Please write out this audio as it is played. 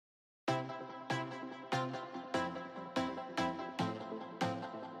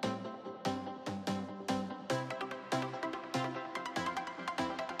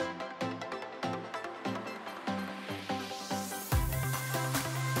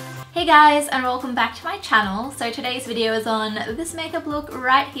Hey guys, and welcome back to my channel. So today's video is on this makeup look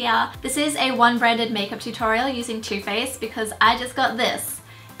right here. This is a one branded makeup tutorial using Too Faced because I just got this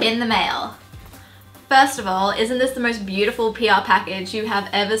in the mail. First of all, isn't this the most beautiful PR package you have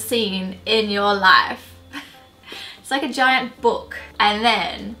ever seen in your life? It's like a giant book, and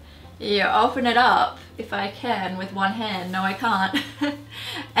then you open it up, if I can with one hand, no I can't,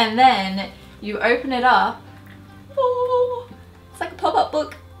 and then you open it up. Oh, it's like a pop-up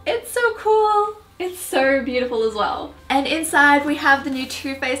book. It's so cool. It's so beautiful as well. And inside we have the new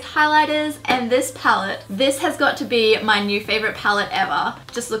Too Faced highlighters and this palette. This has got to be my new favorite palette ever.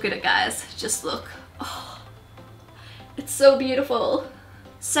 Just look at it, guys. Just look. Oh, it's so beautiful.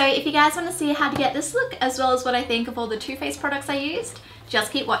 So if you guys want to see how to get this look as well as what I think of all the Too Faced products I used,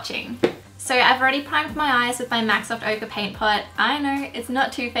 just keep watching. So I've already primed my eyes with my MAC Soft Ochre paint pot. I know, it's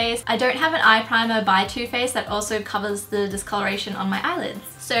not Too Faced. I don't have an eye primer by Too Faced that also covers the discoloration on my eyelids.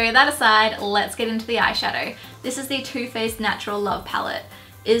 So that aside, let's get into the eyeshadow. This is the Too Faced Natural Love palette.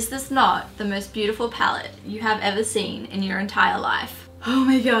 Is this not the most beautiful palette you have ever seen in your entire life? Oh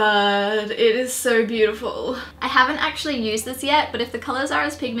my god, it is so beautiful. I haven't actually used this yet, but if the colors are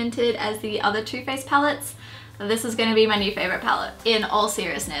as pigmented as the other Too Faced palettes, this is going to be my new favorite palette. In all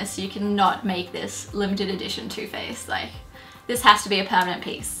seriousness, you cannot make this limited edition Too Faced. Like, this has to be a permanent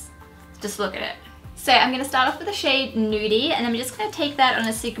piece. Just look at it. So I'm going to start off with the shade Nudie, and I'm just going to take that on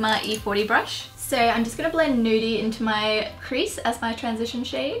a Sigma E40 brush. So I'm just going to blend Nudie into my crease as my transition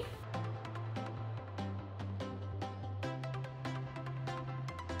shade.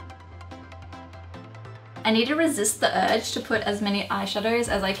 I need to resist the urge to put as many eyeshadows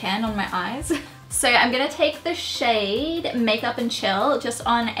as I can on my eyes. So I'm going to take the shade Makeup and Chill just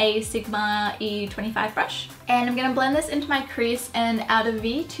on a Sigma E25 brush. And I'm going to blend this into my crease and outer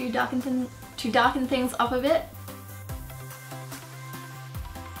V to darken things up a bit.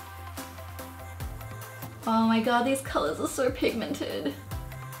 Oh my god, these colors are so pigmented.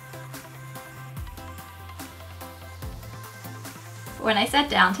 When I sat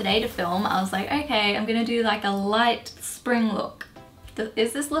down today to film, I was like, okay, I'm gonna do like a light spring look.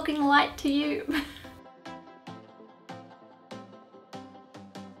 Is this looking light to you?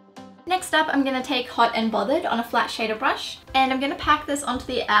 Next up, I'm gonna take Hot and Bothered on a flat shader brush, and I'm gonna pack this onto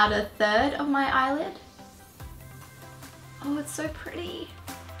the outer third of my eyelid. Oh, it's so pretty.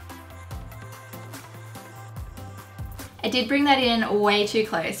 I did bring that in way too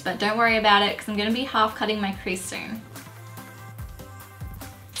close, but don't worry about it because I'm gonna be half cutting my crease soon.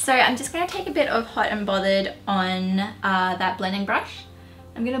 So I'm just going to take a bit of Hot and Bothered on that blending brush.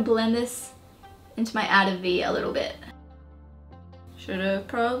 I'm going to blend this into my outer V a little bit. Should have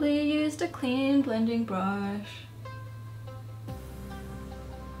probably used a clean blending brush.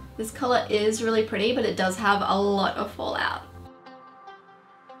 This color is really pretty, but it does have a lot of fallout.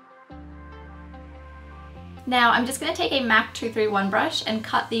 Now I'm just going to take a MAC 231 brush and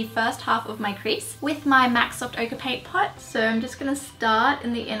cut the first half of my crease with my MAC Soft Ochre paint pot. So I'm just going to start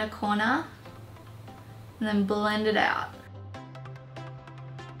in the inner corner and then blend it out.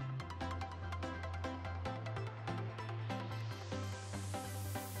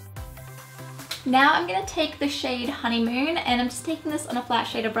 Now I'm going to take the shade Honeymoon, and I'm just taking this on a flat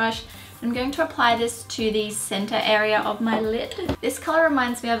shader brush. I'm going to apply this to the center area of my lid. This color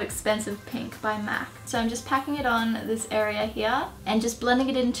reminds me of Expensive Pink by MAC. So I'm just packing it on this area here and just blending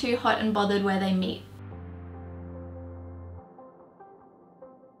it into Hot and Bothered where they meet.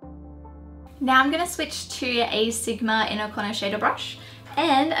 Now I'm going to switch to a Sigma inner corner shader brush,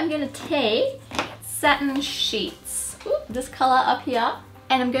 and I'm going to take Satin Sheets, this color up here,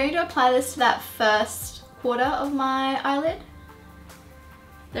 and I'm going to apply this to that first quarter of my eyelid.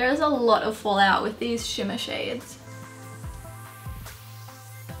 There is a lot of fallout with these shimmer shades.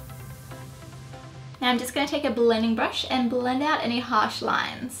 Now I'm just going to take a blending brush and blend out any harsh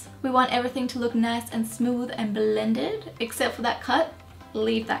lines. We want everything to look nice and smooth and blended, except for that cut.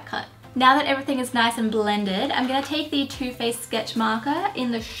 Leave that cut. Now that everything is nice and blended, I'm going to take the Too Faced sketch marker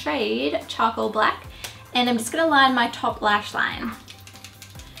in the shade Charcoal Black, and I'm just going to line my top lash line.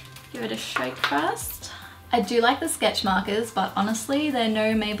 Give it a shake first. I do like the sketch markers, but honestly, they're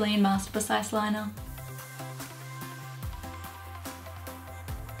no Maybelline Master Precise liner.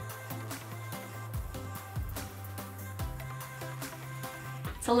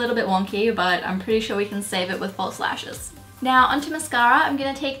 It's a little bit wonky, but I'm pretty sure we can save it with false lashes. Now onto mascara. I'm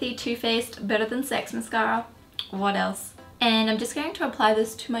going to take the Too Faced Better Than Sex mascara. What else? And I'm just going to apply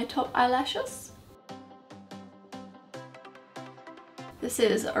this to my top eyelashes. This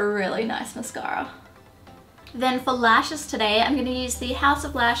is a really nice mascara. Then for lashes today, I'm going to use the House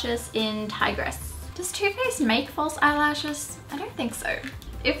of Lashes in Tigress. Does Too Faced make false eyelashes? I don't think so.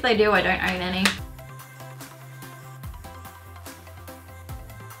 If they do, I don't own any.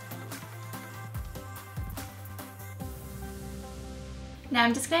 Now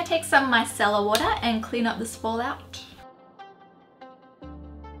I'm just going to take some micellar water and clean up this fallout.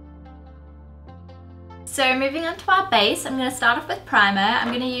 So moving on to our base, I'm going to start off with primer. I'm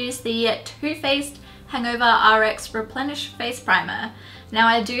going to use the Too Faced Hangover RX Replenish Face Primer. Now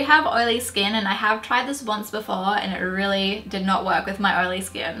I do have oily skin and I have tried this once before and it really did not work with my oily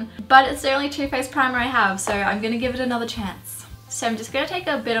skin. But it's the only Too Faced primer I have, so I'm going to give it another chance. So I'm just going to take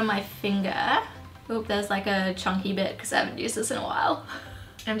a bit on my finger. Oop, there's like a chunky bit because I haven't used this in a while.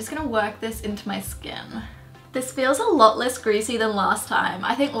 I'm just going to work this into my skin. This feels a lot less greasy than last time.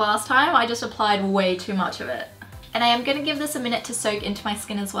 I think last time I just applied way too much of it. And I am going to give this a minute to soak into my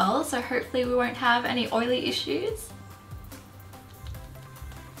skin as well, so hopefully we won't have any oily issues.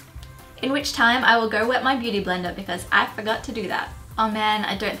 In which time I will go wet my beauty blender because I forgot to do that. Oh man,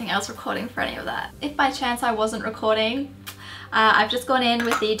 I don't think I was recording for any of that. If by chance I wasn't recording, I've just gone in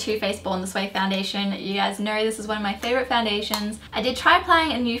with the Too Faced Born This Way foundation. You guys know this is one of my favorite foundations. I did try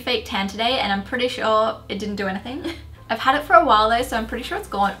applying a new fake tan today and I'm pretty sure it didn't do anything. I've had it for a while though, so I'm pretty sure it's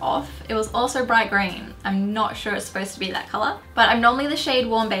gone off. It was also bright green. I'm not sure it's supposed to be that color, but I'm normally the shade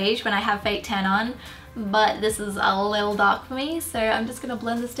warm beige when I have fake tan on, but this is a little dark for me, so I'm just gonna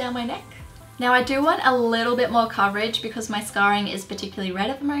blend this down my neck. Now I do want a little bit more coverage because my scarring is particularly red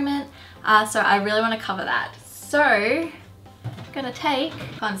at the moment, so I really want to cover that. So I'm gonna take,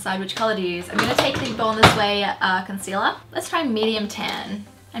 can't decide which color to use. I'm gonna take the Born This Way concealer. Let's try medium tan.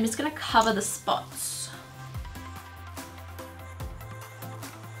 I'm just gonna cover the spots.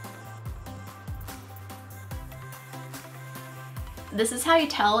 This is how you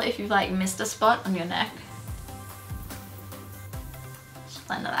tell if you've like missed a spot on your neck. Just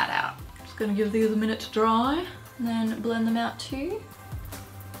blend that out. Just gonna give these a minute to dry and then blend them out too.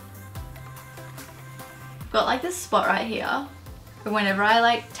 I've got like this spot right here, but whenever I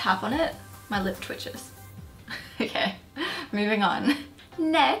like tap on it, my lip twitches. Okay, moving on.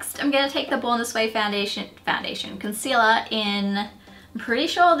 Next, I'm gonna take the Born This Way foundation concealer in, I'm pretty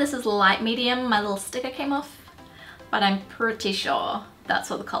sure this is light medium. My little sticker came off, but I'm pretty sure that's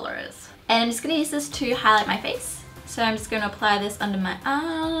what the color is. And I'm just gonna use this to highlight my face. So I'm just gonna apply this under my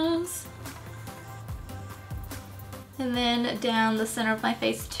eyes. And then down the center of my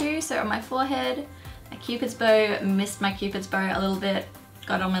face too, so on my forehead. My cupid's bow, missed my cupid's bow a little bit,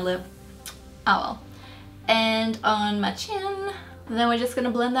 got on my lip, oh well. And on my chin, and then we're just gonna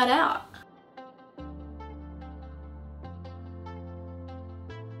blend that out.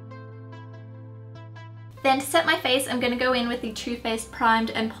 Then to set my face, I'm gonna go in with the Too Faced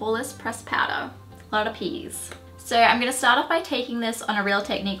Primed and Poreless Pressed Powder, a lot of P's. So I'm gonna start off by taking this on a Real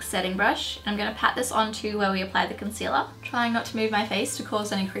Techniques setting brush, and I'm gonna pat this onto where we apply the concealer, trying not to move my face to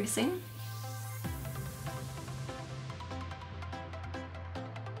cause any creasing.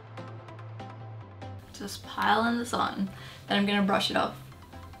 Just piling this on. Then I'm gonna brush it off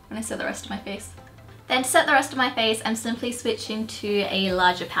when I set the rest of my face. Then to set the rest of my face, I'm simply switching to a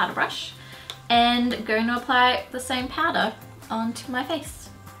larger powder brush and going to apply the same powder onto my face.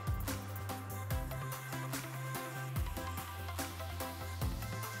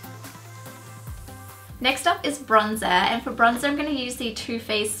 Next up is bronzer, and for bronzer I'm going to use the Too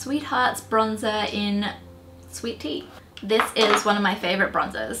Faced Sweethearts bronzer in Sweet Tea. This is one of my favorite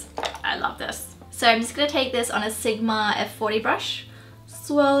bronzers. I love this. So I'm just going to take this on a Sigma F40 brush,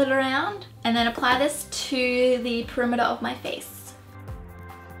 swirl it around, and then apply this to the perimeter of my face.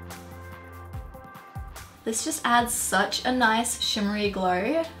 This just adds such a nice shimmery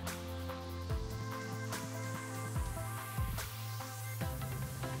glow.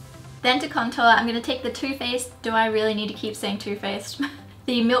 Then to contour, I'm going to take the Too Faced, do I really need to keep saying Too Faced?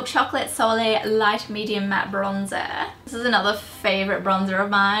 The Milk Chocolate Soleil Light Medium Matte Bronzer. This is another favorite bronzer of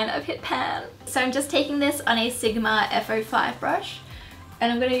mine. I've hit pan. So I'm just taking this on a Sigma F05 brush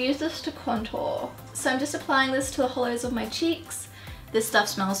and I'm going to use this to contour. So I'm just applying this to the hollows of my cheeks. This stuff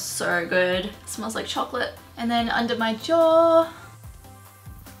smells so good. It smells like chocolate. And then under my jaw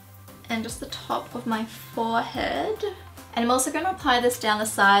and just the top of my forehead. And I'm also going to apply this down the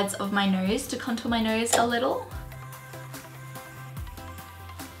sides of my nose to contour my nose a little.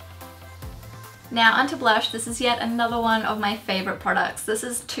 Now onto blush. This is yet another one of my favorite products. This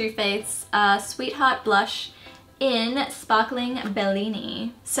is Too Faced's Sweetheart Blush in Sparkling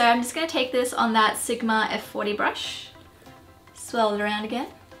Bellini. So I'm just going to take this on that Sigma F40 brush, swirl it around again,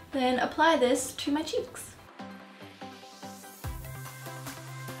 then apply this to my cheeks.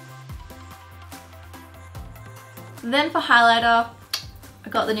 Then for highlighter, I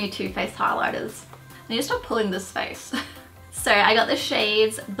got the new Too Faced highlighters. I need to stop pulling this face. So I got the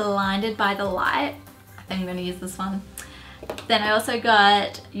shades Blinded by the Light. I think I'm gonna use this one. Then I also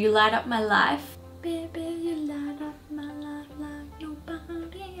got You Light Up My Life. Baby, you light up my life like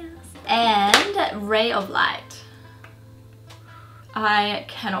nobody else. And Ray of Light. I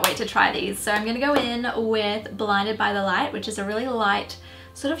cannot wait to try these. So I'm gonna go in with Blinded by the Light, which is a really light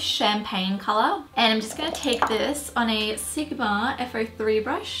sort of champagne color. And I'm just gonna take this on a Sigma FO3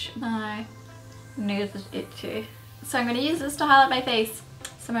 brush. My nose is itchy. So I'm gonna use this to highlight my face.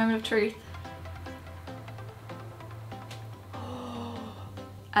 It's a moment of truth.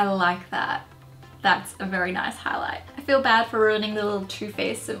 I like that. That's a very nice highlight. I feel bad for ruining the little Too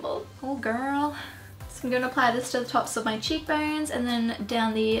Faced symbol. Oh girl. So I'm gonna apply this to the tops of my cheekbones and then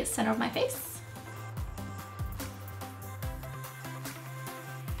down the center of my face.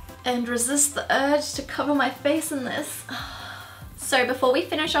 And resist the urge to cover my face in this. So before we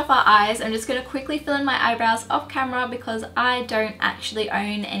finish off our eyes, I'm just gonna quickly fill in my eyebrows off camera because I don't actually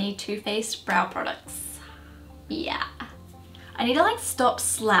own any Too Faced brow products. Yeah. I need to like stop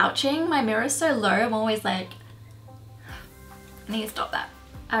slouching. My mirror is so low, I'm always like, I need to stop that.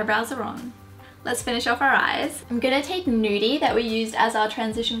 Eyebrows are on. Let's finish off our eyes. I'm gonna take Nudie that we used as our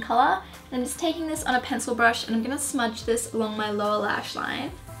transition color. And I'm just taking this on a pencil brush and I'm gonna smudge this along my lower lash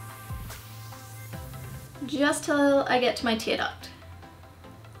line. Just till I get to my tear duct.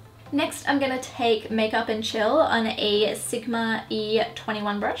 Next, I'm gonna take Makeup and Chill on a Sigma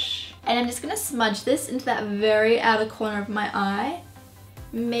E21 brush. And I'm just gonna smudge this into that very outer corner of my eye,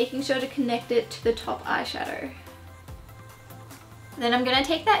 making sure to connect it to the top eyeshadow. Then I'm gonna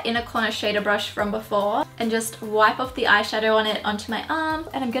take that inner corner shader brush from before and just wipe off the eyeshadow on it onto my arm.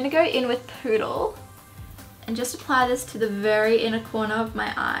 And I'm gonna go in with Poodle and just apply this to the very inner corner of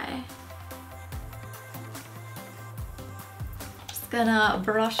my eye. Gonna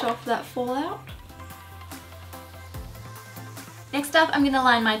brush off that fallout. Next up, I'm gonna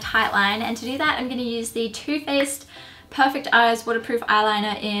line my tight line, and to do that I'm gonna use the Too Faced Perfect Eyes Waterproof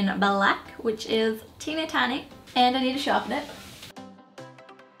Eyeliner in black, which is teeny tiny, and I need to sharpen it.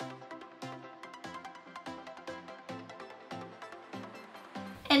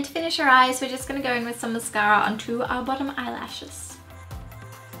 And to finish our eyes, we're just gonna go in with some mascara onto our bottom eyelashes.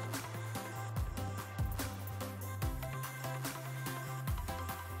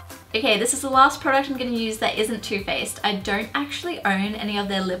 Okay, this is the last product I'm going to use that isn't Too Faced. I don't actually own any of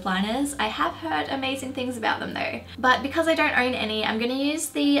their lip liners. I have heard amazing things about them though. But because I don't own any, I'm going to use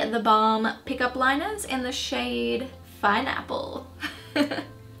the Balm Pickup Liners in the shade Pineapple.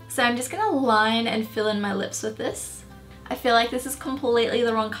 So I'm just going to line and fill in my lips with this. I feel like this is completely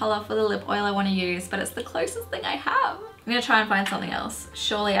the wrong color for the lip oil I want to use, but it's the closest thing I have. I'm going to try and find something else.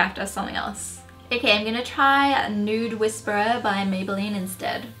 Surely I have to have something else. Okay, I'm going to try Nude Whisperer by Maybelline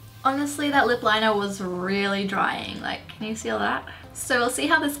instead. Honestly, that lip liner was really drying. Like, can you feel that? So we'll see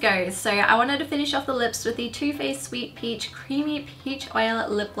how this goes. So I wanted to finish off the lips with the Too Faced Sweet Peach Creamy Peach Oil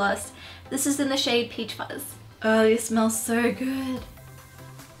Lip Gloss. This is in the shade Peach Fuzz. Oh, this smells so good.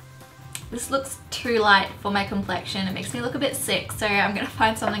 This looks too light for my complexion. It makes me look a bit sick, so I'm gonna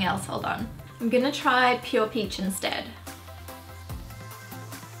find something else. Hold on. I'm gonna try Pure Peach instead.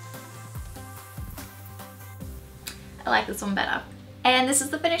 I like this one better. And this is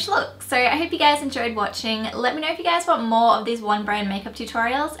the finished look. So I hope you guys enjoyed watching. Let me know if you guys want more of these one brand makeup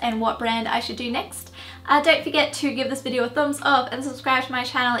tutorials and what brand I should do next. Don't forget to give this video a thumbs up and subscribe to my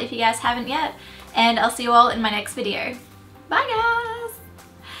channel if you guys haven't yet. And I'll see you all in my next video. Bye guys!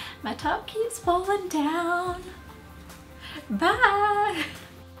 My top keeps falling down. Bye!